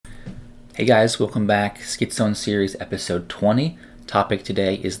Hey guys, welcome back. SCHIZONE series episode 20. Topic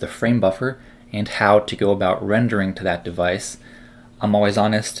today is the frame buffer and how to go about rendering to that device. I'm always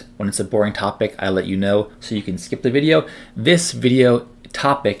honest, when it's a boring topic, I let you know so you can skip the video. This video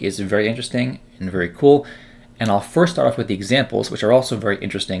topic is very interesting and very cool, and I'll first start off with the examples, which are also very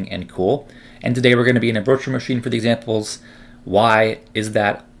interesting and cool. And today we're going to be in a virtual machine for the examples. Why is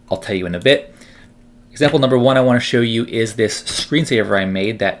that? I'll tell you in a bit. Example number one I want to show you is this screensaver I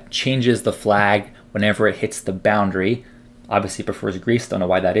made that changes the flag whenever it hits the boundary. Obviously it prefers Greece, don't know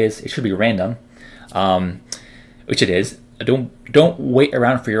why that is. It should be random, which it is. Don't wait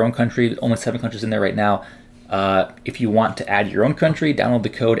around for your own country. Only 7 countries in there right now. If you want to add your own country, download the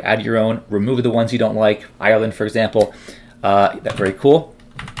code, add your own, remove the ones you don't like. Ireland, for example. That's very cool.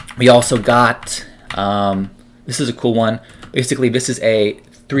 We also got, this is a cool one. Basically, this is a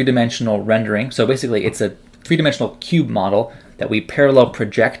 3-dimensional rendering. So basically, it's a 3-dimensional cube model that we parallel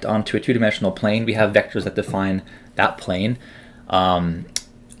project onto a 2-dimensional plane. We have vectors that define that plane.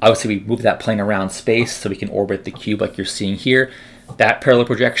 Obviously, we move that plane around space so we can orbit the cube like you're seeing here. That parallel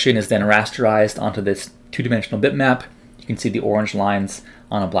projection is then rasterized onto this 2-dimensional bitmap. You can see the orange lines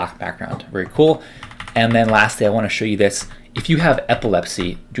on a black background. Very cool. And then lastly, I want to show you this. If you have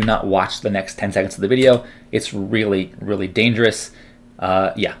epilepsy, do not watch the next 10 seconds of the video. It's really, really dangerous.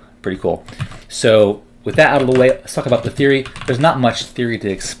 Yeah, pretty cool. So with that out of the way, let's talk about the theory. There's not much theory to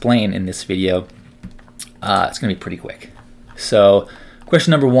explain in this video. It's going to be pretty quick. So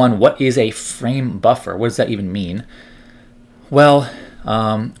question number one, what is a frame buffer? What does that even mean? Well,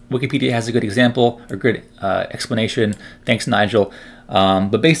 Wikipedia has a good example, or good explanation. Thanks, Nigel.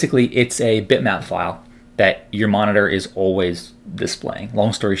 But basically, it's a bitmap file that your monitor is always displaying.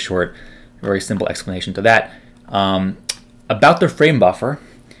 Long story short, very simple explanation to that. About the frame buffer,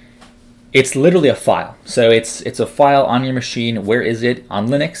 it's literally a file. So it's a file on your machine. Where is it? On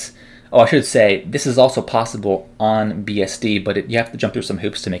Linux. Oh, I should say, this is also possible on BSD, but you have to jump through some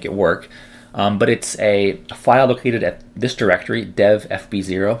hoops to make it work. But it's a file located at this directory, dev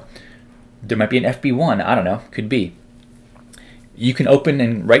fb0. There might be an fb1, I don't know, could be. You can open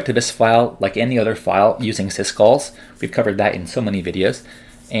and write to this file like any other file using syscalls. We've covered that in so many videos.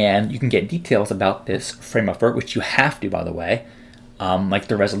 And you can get details about this frame buffer, which you have to, by the way, like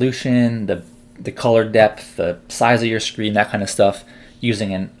the resolution, the color depth, the size of your screen, that kind of stuff,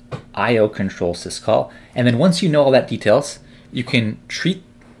 using an IO control syscall. And then once you know all that details, you can treat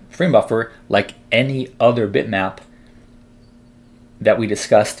frame buffer like any other bitmap that we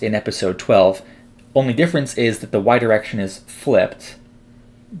discussed in episode 12. Only difference is that the Y direction is flipped,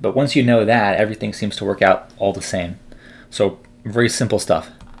 but once you know that, everything seems to work out all the same. So very simple stuff.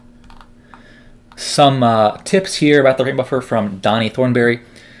 Some tips here about the frame buffer from Donnie Thornberry.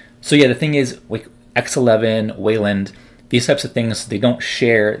 So yeah, the thing is, like X11, Wayland, these types of things, they don't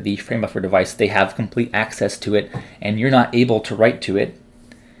share the frame buffer device. They have complete access to it, and you're not able to write to it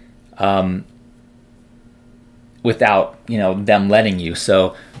without them letting you.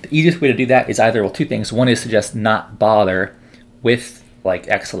 So the easiest way to do that is either, well, two things. One is to just not bother with like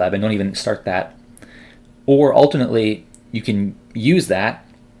X11, don't even start that. Or alternately, you can use that,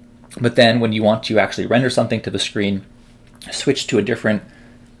 but then when you want to actually render something to the screen, switch to a different,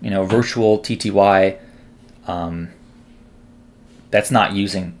 virtual TTY that's not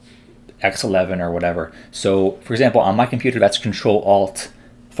using X11 or whatever. So for example, on my computer, that's Control-Alt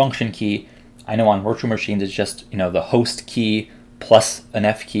function key. I know on virtual machines, it's just, the host key plus an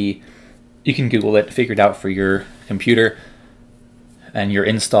F key. You can Google it, figure it out for your computer and your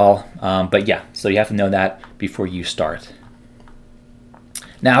install. But yeah, so you have to know that before you start.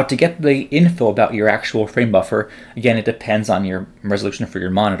 Now, to get the info about your actual frame buffer, again, it depends on your resolution for your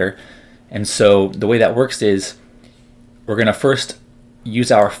monitor. And so the way that works is we're going to first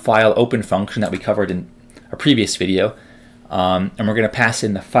use our file open function that we covered in a previous video. And we're going to pass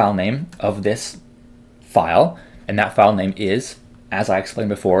in the file name of this file. And that file name is, as I explained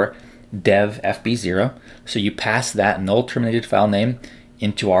before, dev fb0. So you pass that null terminated file name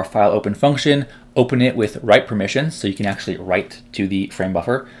into our file open function, open it with write permissions, so you can actually write to the frame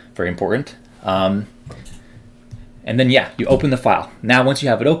buffer, very important. And then yeah, you open the file. Now once you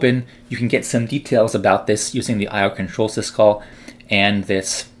have it open, you can get some details about this using the IO control syscall and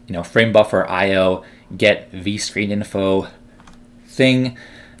this frame buffer IO get vscreen info thing.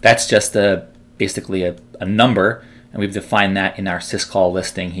 That's just basically a number, and we've defined that in our syscall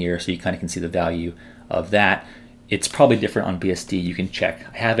listing here, so you kind of can see the value of that. It's probably different on BSD, you can check.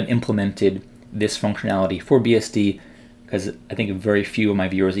 I haven't implemented this functionality for BSD because I think very few of my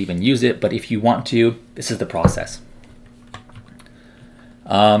viewers even use it, but if you want to, this is the process.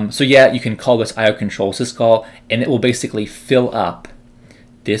 So yeah, you can call this IO control syscall, and it will basically fill up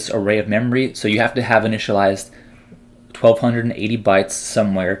this array of memory. So you have to have initialized 1280 bytes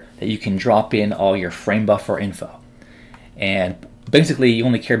somewhere that you can drop in all your frame buffer info. And basically you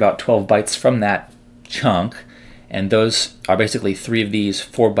only care about 12 bytes from that chunk, and those are basically 3 of these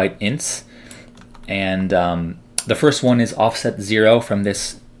 4-byte ints. And the first one is offset 0 from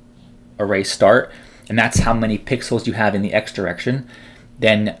this array start, and that's how many pixels you have in the x direction.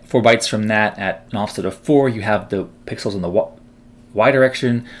 Then 4 bytes from that at an offset of 4, you have the pixels in the y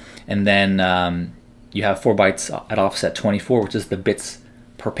direction, and then you have 4 bytes at offset 24, which is the bits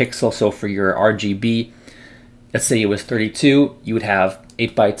per pixel. So for your RGB, let's say it was 32, you would have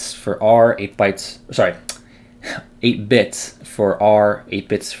 8 bytes for R, 8 bits for R, 8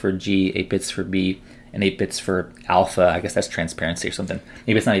 bits for G, 8 bits for B, and 8 bits for alpha. I guess that's transparency or something.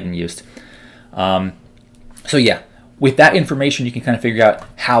 Maybe it's not even used. So yeah, with that information, you can kind of figure out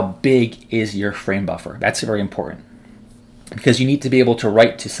how big is your frame buffer. That's very important, because you need to be able to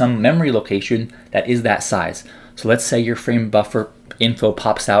write to some memory location that is that size. So let's say your frame buffer info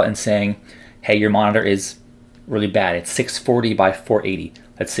pops out and saying, hey, your monitor is really bad. It's 640 by 480,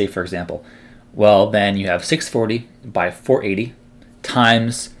 let's say, for example. Well, then you have 640 by 480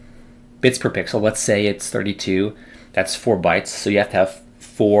 times bits per pixel. Let's say it's 32. That's 4 bytes. So you have to have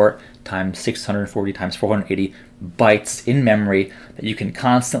 4 times 640 times 480 bytes in memory that you can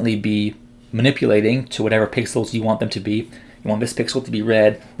constantly be manipulating to whatever pixels you want them to be. You want this pixel to be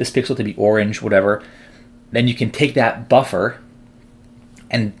red, this pixel to be orange, whatever. Then you can take that buffer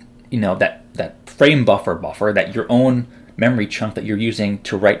and, that frame buffer, that your own memory chunk that you're using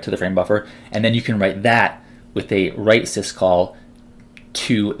to write to the frame buffer, and then you can write that with a write syscall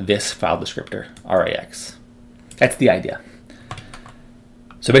to this file descriptor, RAX. That's the idea.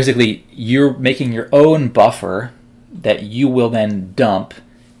 So basically, you're making your own buffer that you will then dump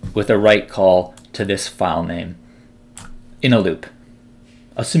with a write call to this file name in a loop,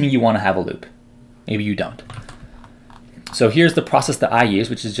 assuming you want to have a loop. Maybe you don't. So here's the process that I use,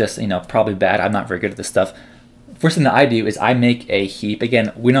 which is just, probably bad. I'm not very good at this stuff. First thing that I do is I make a heap.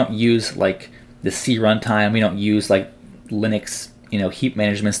 Again, we don't use like the C runtime. We don't use like Linux, heap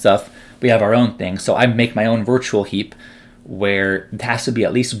management stuff. We have our own thing. So I make my own virtual heap where it has to be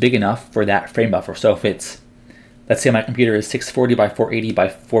at least big enough for that frame buffer. So if it's, let's say my computer is 640 by 480 by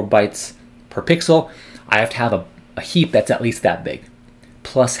 4 bytes per pixel, I have to have a heap that's at least that big,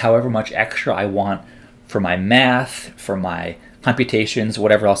 plus however much extra I want for my math, for my computations,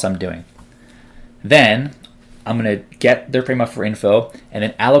 whatever else I'm doing. Then I'm going to get their frame buffer info and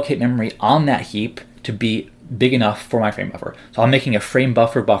then allocate memory on that heap to be big enough for my frame buffer. So I'm making a frame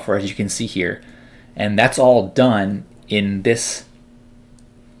buffer, as you can see here, and that's all done in this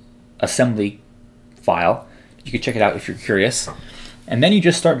assembly file. You can check it out if you're curious. And then you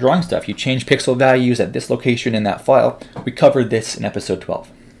just start drawing stuff. You change pixel values at this location in that file. We covered this in episode 12.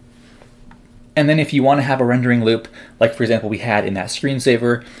 And then if you want to have a rendering loop, like for example we had in that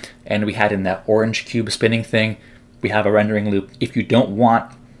screensaver and we had in that orange cube spinning thing, we have a rendering loop. If you don't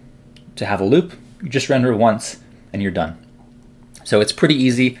want to have a loop, you just render it once and you're done. So it's pretty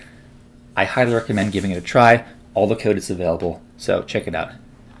easy. I highly recommend giving it a try. All the code is available, so check it out.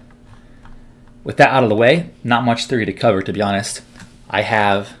 With that out of the way, not much theory to cover, to be honest. I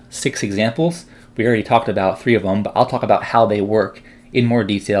have 6 examples. We already talked about 3 of them, but I'll talk about how they work in more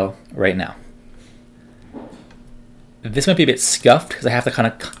detail right now. This might be a bit scuffed because I have to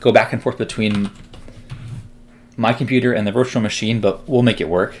kind of go back and forth between my computer and the virtual machine, but we'll make it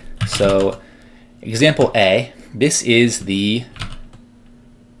work. So example A, this is the,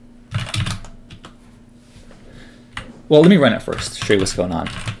 well, let me run it first, show you what's going on.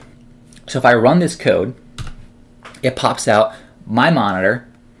 So if I run this code, it pops out my monitor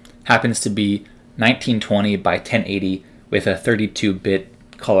happens to be 1920 by 1080 with a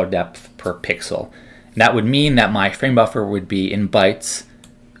 32-bit color depth per pixel. That would mean that my frame buffer would be in bytes,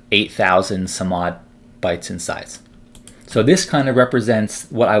 8,000 some odd bytes in size. So this kind of represents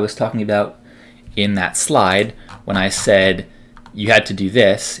what I was talking about in that slide when I said you had to do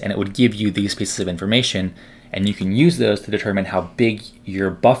this and it would give you these pieces of information, and you can use those to determine how big your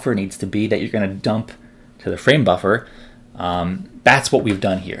buffer needs to be that you're going to dump to the frame buffer. That's what we've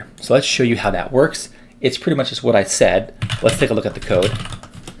done here. So let's show you how that works. It's pretty much just what I said. Let's take a look at the code.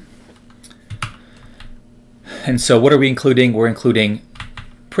 And so what are we including? We're including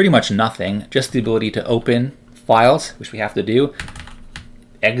pretty much nothing, just the ability to open files, which we have to do,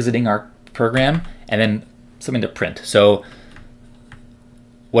 exiting our program, and then something to print. So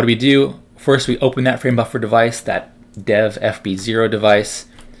what do we do? First, we open that frame buffer device, that dev fb0 device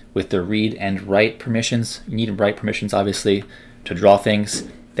with the read and write permissions. You need write permissions, obviously, to draw things.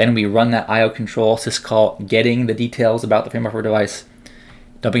 Then we run that IO control syscall, getting the details about the frame buffer device.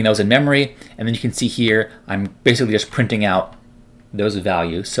 dumping those in memory, and then you can see here, I'm basically just printing out those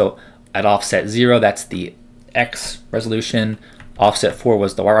values. So at offset 0, that's the X resolution, offset 4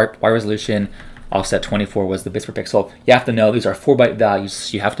 was the Y resolution, offset 24 was the bits per pixel. You have to know these are 4-byte values,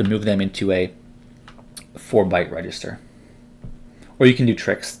 so you have to move them into a 4-byte register. Or you can do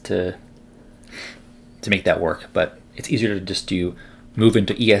tricks to make that work, but it's easier to just move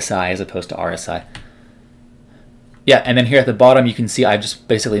into ESI as opposed to RSI. Yeah, and then here at the bottom you can see I've just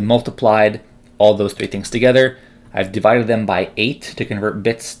basically multiplied all those three things together. I've divided them by 8 to convert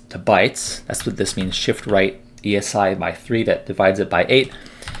bits to bytes. That's what this means, shift right ESI by 3, that divides it by 8.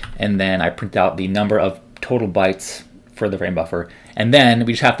 And then I print out the number of total bytes for the frame buffer. And then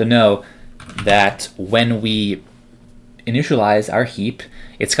we just have to know that when we initialize our heap,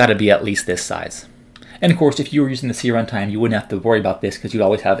 it's got to be at least this size. And of course, if you were using the C runtime, you wouldn't have to worry about this because you'd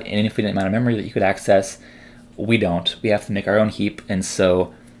always have an infinite amount of memory that you could access. We don't. We have to make our own heap, and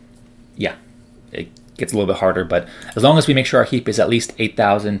so yeah, it gets a little bit harder. But as long as we make sure our heap is at least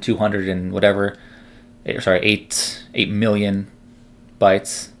 8,200 and whatever, sorry, 8 million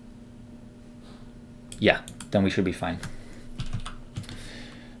bytes, yeah, then we should be fine.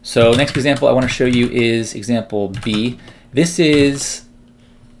 So next example I want to show you is example B. This is,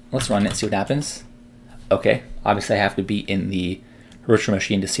 let's run it, see what happens. Okay, obviously I have to be in the virtual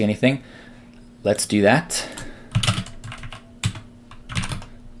machine to see anything. Let's do that.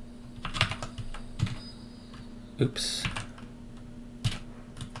 Oops.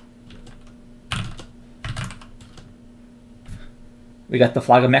 We got the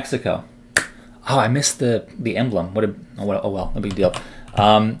flag of Mexico. Oh, I missed the emblem. Oh well, no big deal.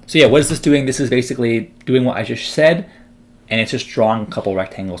 So yeah, what is this doing? This is basically doing what I just said, and it's just drawing a couple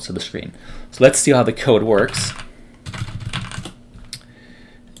rectangles to the screen. So let's see how the code works.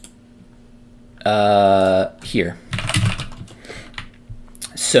 Here.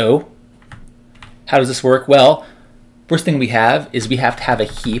 So how does this work? Well, first thing we have is we have to have a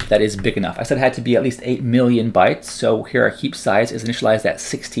heap that is big enough. I said it had to be at least 8 million bytes. So here our heap size is initialized at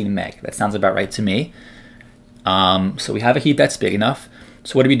 16 meg. That sounds about right to me. So we have a heap that's big enough.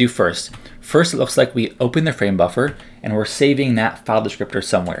 So what do we do first? First, it looks like we open the frame buffer and we're saving that file descriptor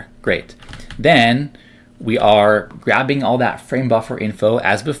somewhere. Great. Then we are grabbing all that frame buffer info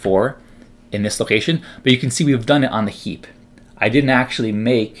as before in this location, but you can see we've done it on the heap. I didn't actually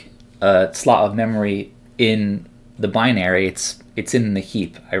make a slot of memory in the binary. It's in the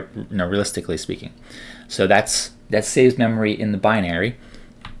heap, realistically speaking. So that saves memory in the binary.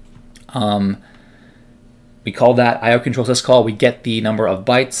 We call that IO control syscall. We get the number of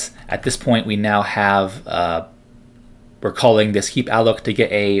bytes. At this point, we now have, we're calling this heap alloc to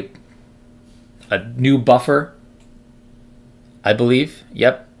get a new buffer, I believe.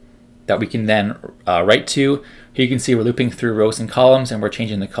 Yep, that we can then write to. Here you can see we're looping through rows and columns, and we're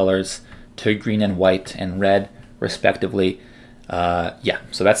changing the colors to green and white and red, respectively. Yeah,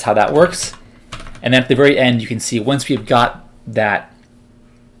 so that's how that works. And then at the very end, you can see once we've got that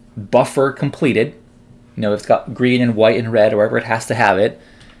buffer completed, it's got green and white and red, or wherever it has to have it.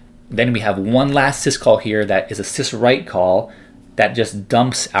 Then we have one last syscall here that is a syswrite call that just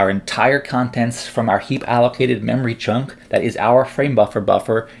dumps our entire contents from our heap allocated memory chunk that is our frame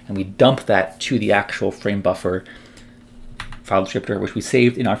buffer, and we dump that to the actual frame buffer file descriptor, which we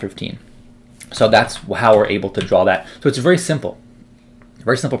saved in R15. So that's how we're able to draw that. So it's very simple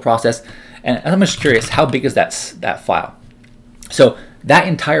process. And I'm just curious, how big is that file? So that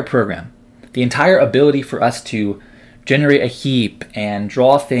entire program, the entire ability for us to generate a heap and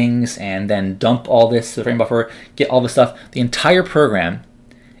draw things and then dump all this to the frame buffer, get all the stuff, the entire program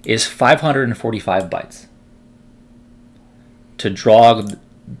is 545 bytes to draw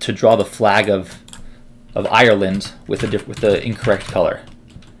the flag of Ireland with the incorrect color,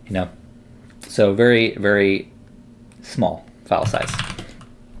 So very, very small file size.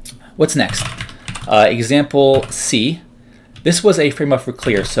 What's next? Example C. This was a frame buffer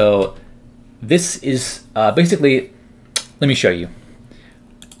clear, so this is basically, let me show you.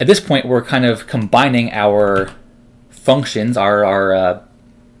 At this point, we're kind of combining our functions, our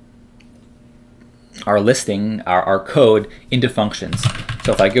listing, our code into functions.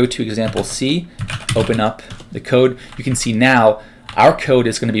 So if I go to example C, open up the code, you can see now our code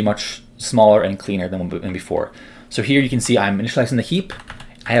is going to be much smaller and cleaner than before. So here you can see I'm initializing the heap.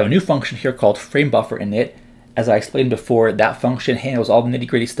 I have a new function here called framebuffer init. As I explained before, that function handles all the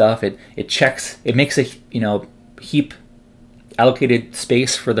nitty-gritty stuff. It checks, it makes a heap allocated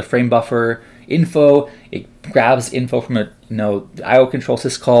space for the frame buffer info. It grabs info from the IO control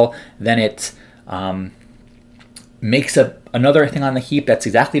syscall. Then it makes another thing on the heap that's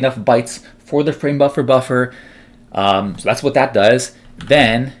exactly enough bytes for the frame buffer. So that's what that does.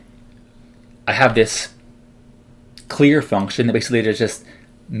 Then I have this clear function that basically just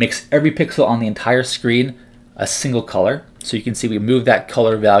makes every pixel on the entire screen a single color. So you can see we move that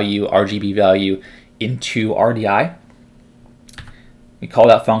color value, RGB value, into RDI. We call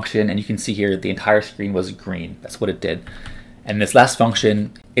that function, and you can see here the entire screen was green. That's what it did. And this last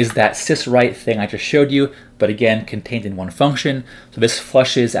function is that syswrite thing I just showed you, but again, contained in one function. So this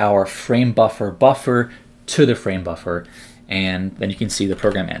flushes our frame buffer to the frame buffer, and then you can see the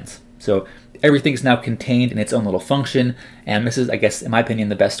program ends. So everything's now contained in its own little function, and this is, I guess, in my opinion,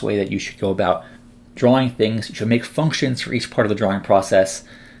 the best way that you should go about drawing things. You should make functions for each part of the drawing process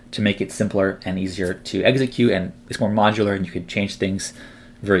to make it simpler and easier to execute, and it's more modular and you can change things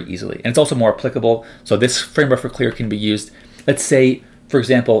very easily. And it's also more applicable. So this frame buffer clear can be used, let's say, for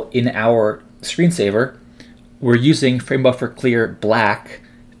example, in our screensaver, we're using frame buffer clear black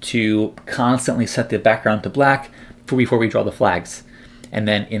to constantly set the background to black before we draw the flags. And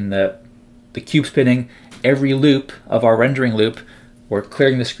then in the cube spinning, every loop of our rendering loop, we're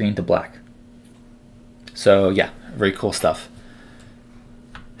clearing the screen to black. So yeah, very cool stuff.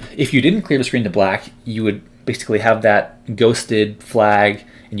 If you didn't clear the screen to black, you would basically have that ghosted flag,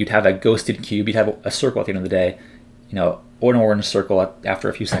 and you'd have that ghosted cube. You'd have a circle at the end of the day, you know, or an orange circle after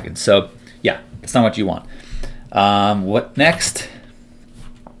a few seconds. So yeah, that's not what you want. What next?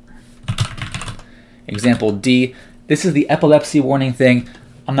 Example D. This is the epilepsy warning thing.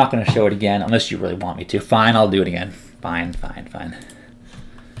 I'm not going to show it again unless you really want me to. Fine, I'll do it again. Fine.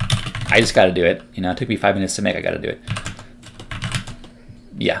 I just got to do it. You know, it took me 5 minutes to make. I got to do it.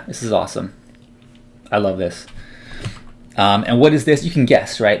 Yeah, this is awesome. I love this. And what is this? You can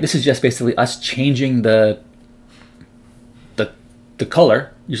guess, right? This is just basically us changing the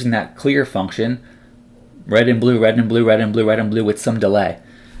color using that clear function. Red and blue, red and blue, red and blue, red and blue with some delay.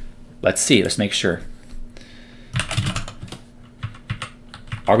 Let's see. Let's make sure.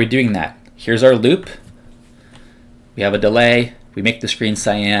 Are we doing that? Here's our loop. We have a delay. We make the screen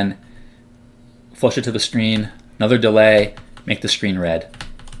cyan. Flush it to the screen. Another delay. Make the screen red.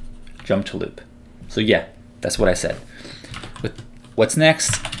 Jump to loop. So yeah, that's what I said. What's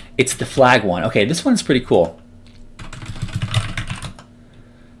next? It's the flag one. Okay, this one's pretty cool.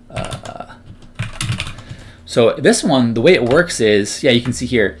 So this one, the way it works is, yeah, you can see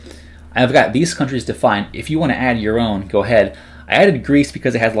here, I've got these countries defined. If you want to add your own, go ahead. I added Greece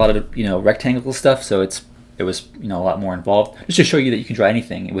because it has a lot of, you know, rectangle stuff, so it was, you know, a lot more involved. Just to show you that you can draw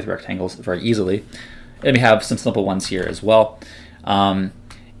anything with rectangles very easily. And we have some simple ones here as well. And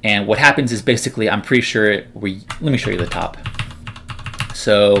what happens is basically, I'm pretty sure let me show you the top.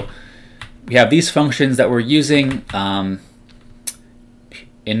 So we have these functions that we're using,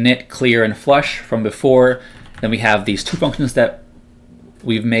 init, clear, and flush from before. Then we have these two functions that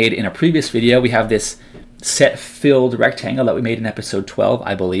we've made in a previous video. We have this set filled rectangle that we made in episode 12,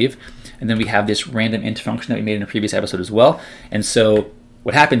 I believe. And then we have this random int function that we made in a previous episode as well. And so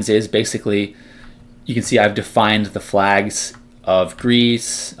what happens is basically, you can see I've defined the flags of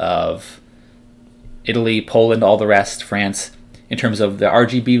Greece, of Italy, Poland, all the rest, France, in terms of the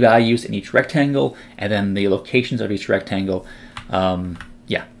RGB values in each rectangle, and then the locations of each rectangle.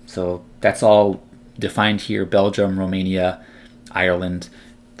 Yeah, so that's all defined here: Belgium, Romania, Ireland.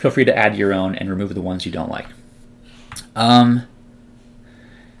 Feel free to add your own and remove the ones you don't like. Then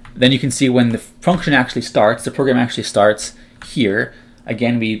you can see when the function actually starts, the program actually starts here.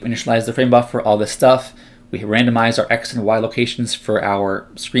 Again, we initialize the frame buffer, all this stuff. We randomize our X and Y locations for our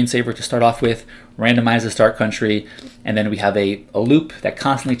screensaver to start off with, randomize the start country, and then we have a loop that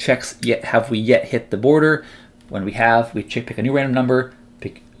constantly checks, have we yet hit the border? When we have, we pick a new random number,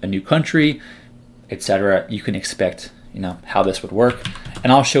 pick a new country, etc. You can expect, you know, how this would work.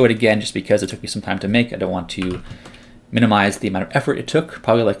 And I'll show it again just because it took me some time to make. I don't want to minimize the amount of effort it took,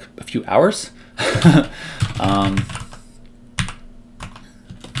 probably like a few hours.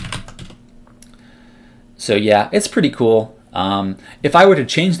 So yeah, it's pretty cool. If I were to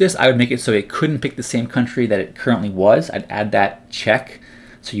change this, I would make it so it couldn't pick the same country that it currently was. I'd add that check,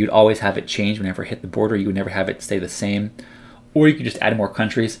 so you'd always have it change whenever it hit the border. You would never have it stay the same. Or you could just add more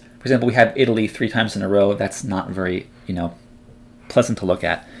countries. For example, we have Italy 3 times in a row. That's not very, you know, pleasant to look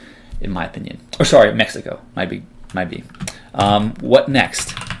at, in my opinion. Or sorry, Mexico might be. What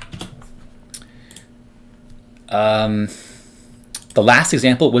next? The last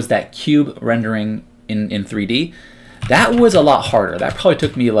example was that cube rendering in 3D. That was a lot harder. That probably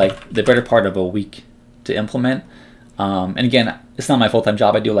took me like the better part of a week to implement. And again, it's not my full-time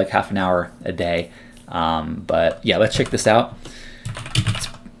job. I do like half an hour a day. But yeah, let's check this out. It's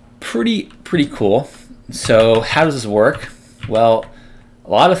pretty cool. So how does this work? Well,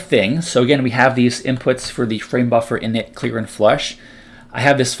 a lot of things. So again, we have these inputs for the frame buffer, init, clear, and flush. I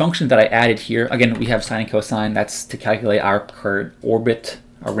have this function that I added here. Again, we have sine and cosine. That's to calculate our current orbit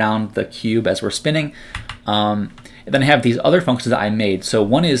around the cube as we're spinning. And then I have these other functions that I made. So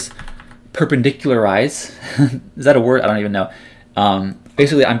one is perpendicularize. Is that a word? I don't even know.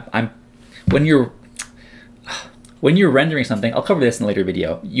 Basically, when you're rendering something, I'll cover this in a later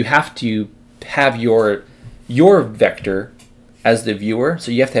video. You have to have your vector as the viewer.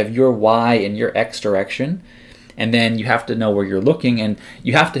 So you have to have your y and your x direction, and then you have to know where you're looking, and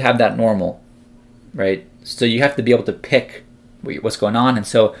you have to have that normal, right? So you have to be able to pick what's going on. And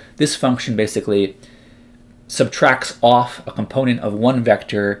so this function basically subtracts off a component of one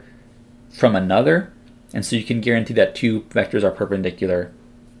vector from another, and so you can guarantee that two vectors are perpendicular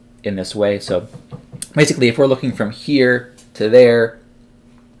in this way. So basically, if we're looking from here to there,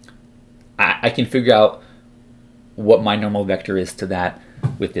 I can figure out what my normal vector is to that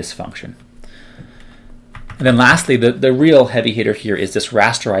with this function. And then lastly, the real heavy hitter here is this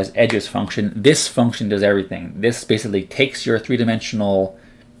rasterize edges function. This function does everything. This basically takes your three-dimensional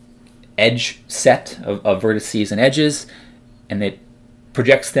edge set of vertices and edges, and it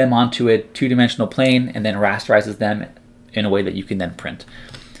projects them onto a two-dimensional plane and then rasterizes them in a way that you can then print.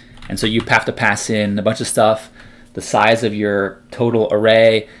 And so you have to pass in a bunch of stuff, the size of your total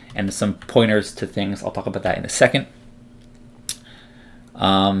array, and some pointers to things. I'll talk about that in a second.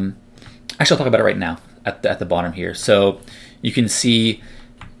 Actually, I'll talk about it right now at the bottom here. So you can see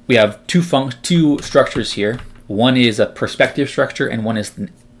we have two structures here. One is a perspective structure, and one is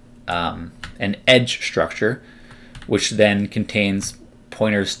an edge structure, which then contains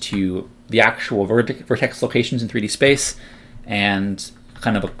pointers to the actual vertex locations in 3D space, and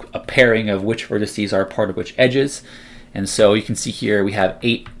kind of a pairing of which vertices are part of which edges. And so you can see here we have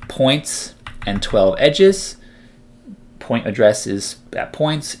 8 points and 12 edges. Point address is at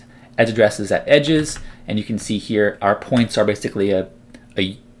points, edge address is at edges, and you can see here our points are basically a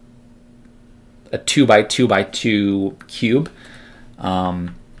 2 by 2 by 2 cube.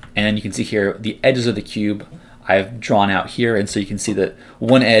 And then you can see here the edges of the cube I've drawn out here, and so you can see that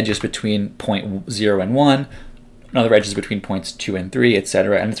one edge is between point 0 and 1, another edge is between points 2 and 3,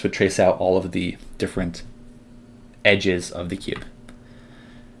 etc. And this would trace out all of the different edges of the cube.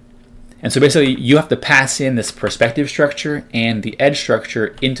 And so basically you have to pass in this perspective structure and the edge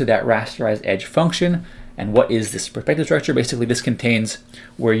structure into that rasterized edge function. And what is this perspective structure? Basically this contains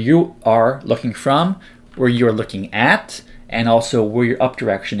where you are looking from, where you are looking at, and also where your up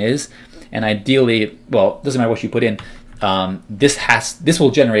direction is. And ideally, well, it doesn't matter what you put in. This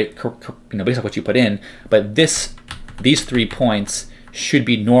will generate based on what you put in, but these 3 points should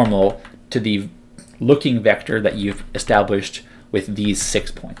be normal to the looking vector that you've established with these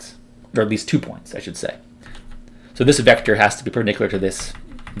 6 points, or these 2 points, I should say. So this vector has to be perpendicular to this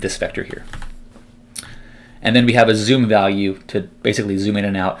vector here. And then we have a zoom value to basically zoom in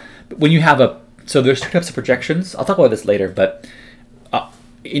and out. But when you have so there's 2 types of projections. I'll talk about this later, but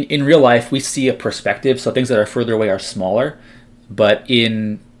in real life, we see a perspective, so things that are further away are smaller. But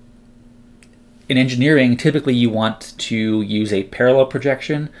in engineering, typically you want to use a parallel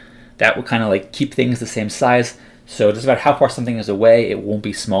projection. That will kind of like keep things the same size. So it doesn't matter how far something is away, it won't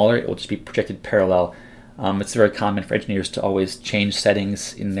be smaller, it will just be projected parallel. It's very common for engineers to always change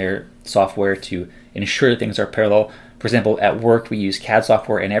settings in their software to ensure that things are parallel. For example, at work we use CAD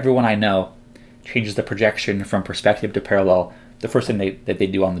software, and everyone I know changes the projection from perspective to parallel the first thing that they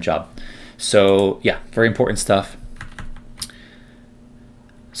do on the job. So yeah, very important stuff.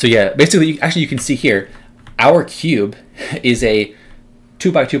 So yeah, basically, actually you can see here, our cube is a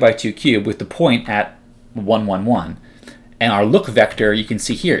 2 by 2 by 2 cube with the point at 1, 1, 1. And our look vector, you can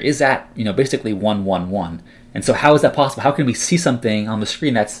see here, is at basically 1, 1, 1. And so how is that possible? How can we see something on the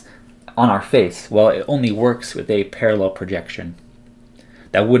screen that's on our face? Well, it only works with a parallel projection.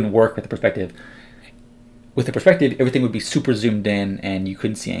 That wouldn't work with the perspective. With the perspective, everything would be super zoomed in and you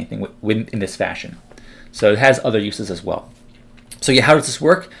couldn't see anything in this fashion. So it has other uses as well. So yeah, how does this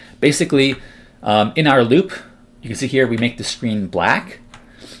work? Basically, in our loop, you can see here we make the screen black.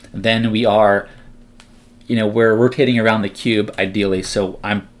 Then we are, we're rotating around the cube ideally. So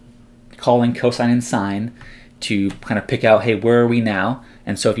I'm calling cosine and sine to kind of pick out, hey, where are we now?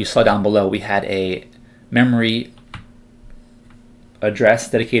 And so if you saw down below, we had a memory address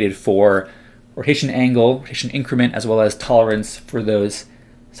dedicated for rotation angle, rotation increment, as well as tolerance for those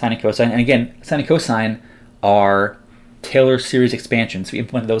sine and cosine. And again, sine and cosine are Taylor series expansions. We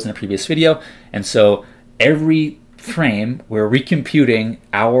implemented those in a previous video. And so every frame, we're recomputing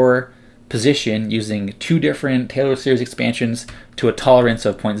our position using 2 different Taylor series expansions to a tolerance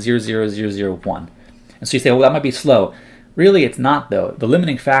of 0.00001. And so you say, well, that might be slow. Really, it's not, though. The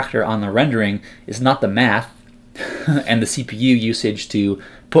limiting factor on the rendering is not the math. and the CPU usage to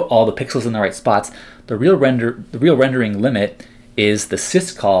put all the pixels in the right spots. The real rendering limit is the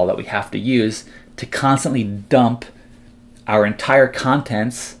syscall that we have to use to constantly dump our entire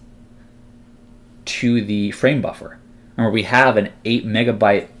contents to the frame buffer. Remember, we have an 8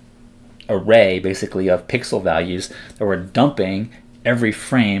 megabyte array basically of pixel values that we're dumping every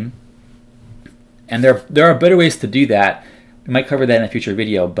frame, and there are better ways to do that. We might cover that in a future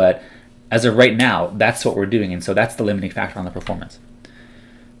video, but as of right now, that's what we're doing, and so that's the limiting factor on the performance.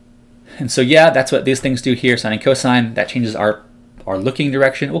 And so yeah, that's what these things do here, sine and cosine. That changes our looking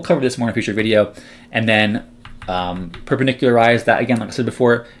direction. We'll cover this more in a future video. And then perpendicularize that, again, like I said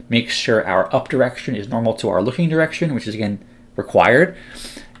before, make sure our up direction is normal to our looking direction, which is again required.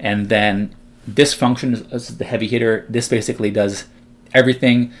 And then this function is the heavy hitter. This basically does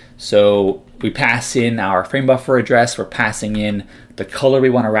everything. So we pass in our frame buffer address, we're passing in the color we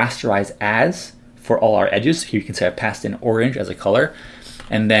want to rasterize as for all our edges. Here you can say I passed in orange as a color.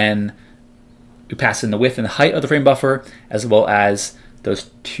 And then we pass in the width and the height of the frame buffer, as well as those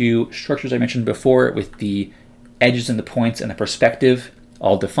two structures I mentioned before with the edges and the points and the perspective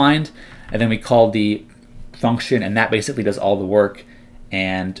all defined. And then we call the function, and that basically does all the work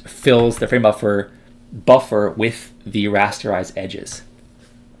and fills the frame buffer with the rasterized edges.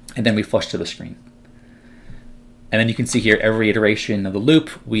 And then we flush to the screen. And then you can see here every iteration of the loop,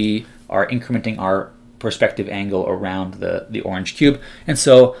 we are incrementing our perspective angle around the orange cube. And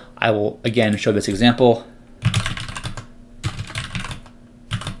so I will again show this example.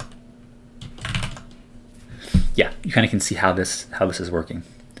 Yeah, you kind of can see how this is working.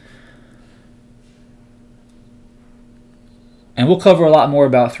 And we'll cover a lot more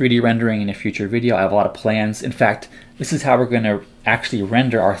about 3D rendering in a future video. I have a lot of plans. In fact, this is how we're going to actually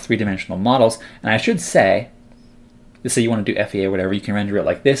render our three-dimensional models. And I should say, let's say you want to do FEA or whatever, you can render it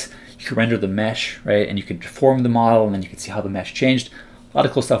like this. You can render the mesh, right? And you can deform the model, and then you can see how the mesh changed. A lot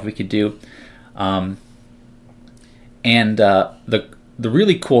of cool stuff we could do. The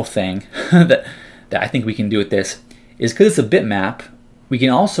really cool thing that I think we can do with this is, because it's a bitmap, we can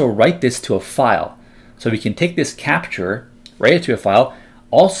also write this to a file. So we can take this capture, write it to a file.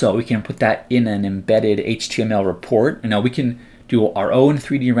 Also, we can put that in an embedded HTML report. You know, we can do our own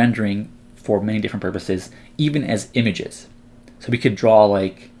 3D rendering for many different purposes, even as images. So we could draw,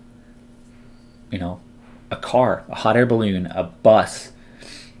 like, you know, a car, a hot air balloon, a bus,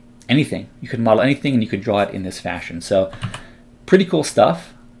 anything. You could model anything and you could draw it in this fashion. So pretty cool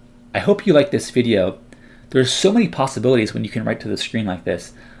stuff. I hope you like this video. There's so many possibilities when you can write to the screen like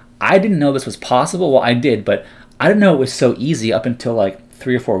this. I didn't know this was possible. Well, I did, but I didn't know it was so easy up until like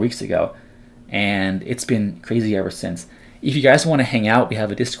 3 or 4 weeks ago. And it's been crazy ever since. If you guys want to hang out, we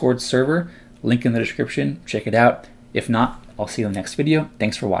have a Discord server, link in the description. Check it out. If not, I'll see you in the next video.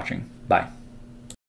 Thanks for watching. Bye.